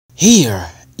Here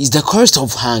is the cost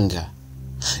of hunger.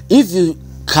 If you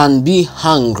can be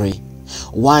hungry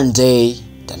one day,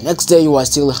 the next day you are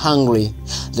still hungry,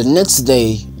 the next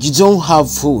day you don't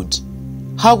have food,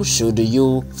 how should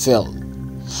you feel?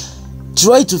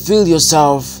 Try to feel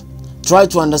yourself, try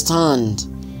to understand,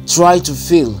 try to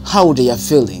feel how they are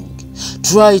feeling,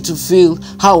 try to feel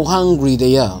how hungry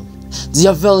they are. They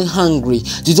are very hungry,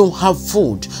 they don't have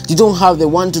food, they don't have the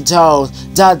one to tell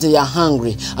that they are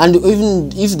hungry, and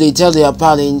even if they tell their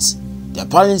parents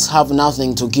have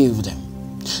nothing to give them.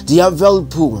 They are very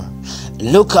poor.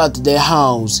 Look at their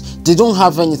house, they don't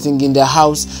have anything in their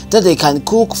house that they can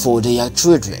cook for their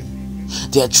children.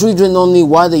 Their children, only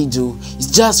what they do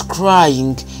is just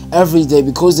crying every day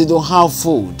because they don't have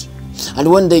food.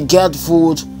 And when they get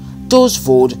food, those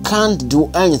food can't do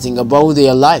anything about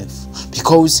their life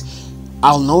because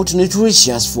are not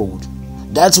nutritious food.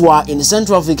 That's why in the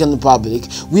Central African Republic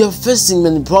we are facing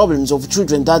many problems of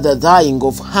children that are dying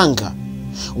of hunger.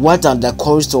 What are the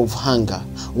cost of hunger?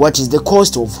 What is the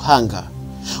cost of hunger?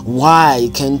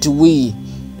 Why can't we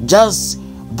just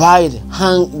buy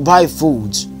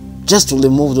food just to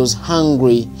remove those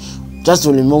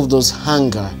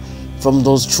hunger from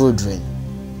those children?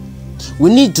 We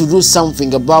need to do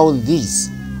something about this.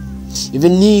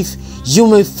 Even if you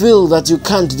may feel that you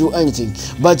can't do anything,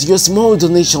 but your small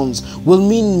donations will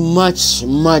mean much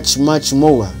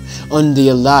more on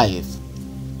their life,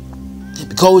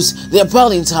 because their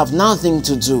parents have nothing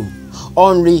to do,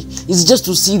 only it's just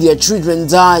to see their children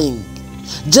dying.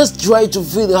 Just try to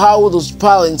feel how those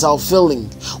parents are feeling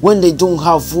when they don't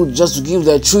have food just to give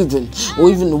their children, or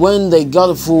even when they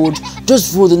got food,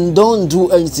 just food, and don't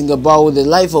do anything about the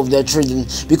life of their children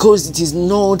because it is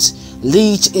not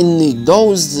rich in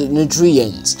those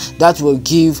nutrients that will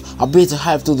give a better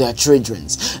life to their children.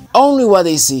 Only what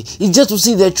they see is just to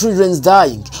see their children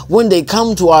dying. When they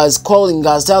come to us, calling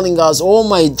us, telling us, "Oh,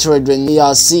 my children, they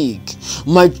are sick.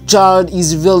 My child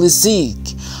is very sick."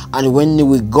 And when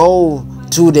we go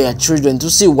to their children to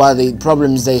see what the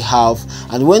problems they have,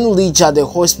 and when we reach at the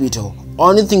hospital,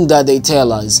 only thing that they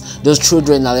tell us, those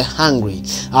children are hungry,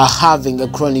 are having a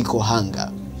chronic hunger.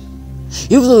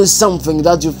 If there is something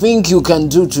that you think you can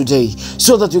do today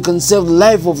so that you can save the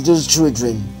life of those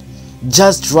children,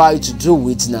 just try to do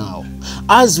it now.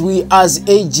 As we as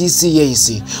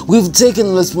AGCAC, we've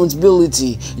taken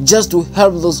responsibility just to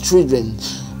help those children,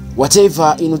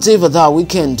 whatever that we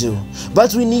can do.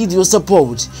 But we need your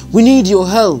support, we need your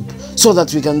help so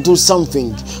that we can do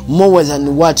something more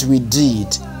than what we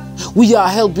did. We are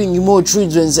helping more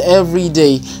children every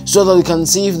day so that we can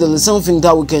see if there is something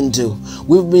that we can do.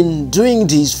 We've been doing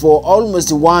this for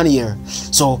almost 1 year,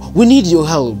 so we need your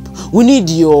help, we need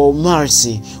your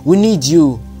mercy, we need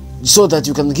you so that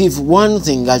you can give one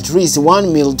thing, at least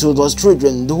one meal to those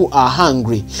children who are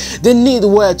hungry. They need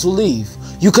where to live.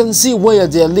 You can see where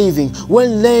they are living.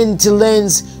 When land to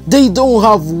lands, they don't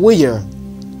have where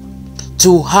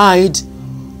to hide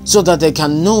so that they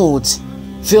cannot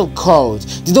feel cold.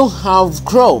 They don't have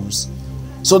crops,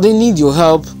 so they need your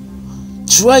help.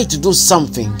 Try to do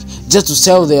something just to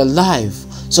save their life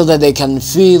so that they can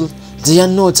feel they are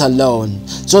not alone,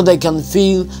 so they can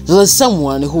feel there is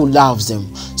someone who loves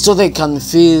them, so they can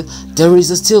feel there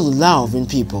is still love in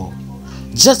people.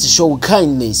 Just show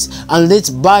kindness and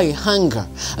let's buy hunger,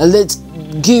 and let's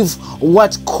give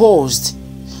what cost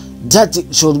that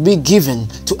should be given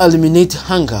to eliminate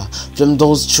hunger from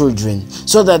those children,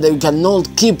 so that they cannot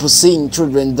keep seeing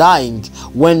children dying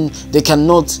when they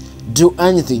cannot do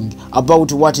anything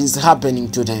about what is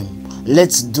happening to them.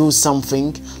 Let's do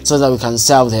something so that we can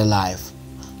save their life.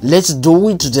 Let's do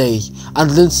it today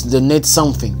and let's donate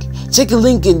something. Check a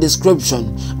link in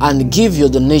description and give your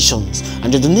donations,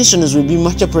 and the donations will be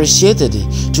much appreciated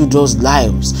to those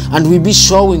lives, and we'll be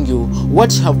showing you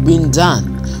what have been done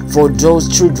for those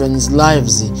children's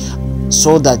lives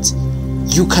so that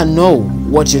you can know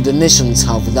what your donations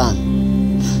have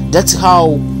done. That's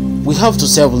how we have to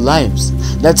save lives.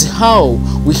 That's how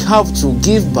we have to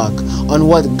give back on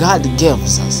what God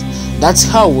gives us. That's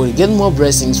how we'll get more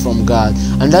blessings from God,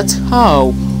 and that's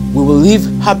how we will live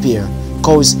happier,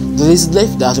 because there is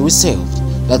life that we saved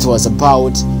that was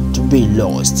about to be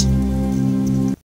lost.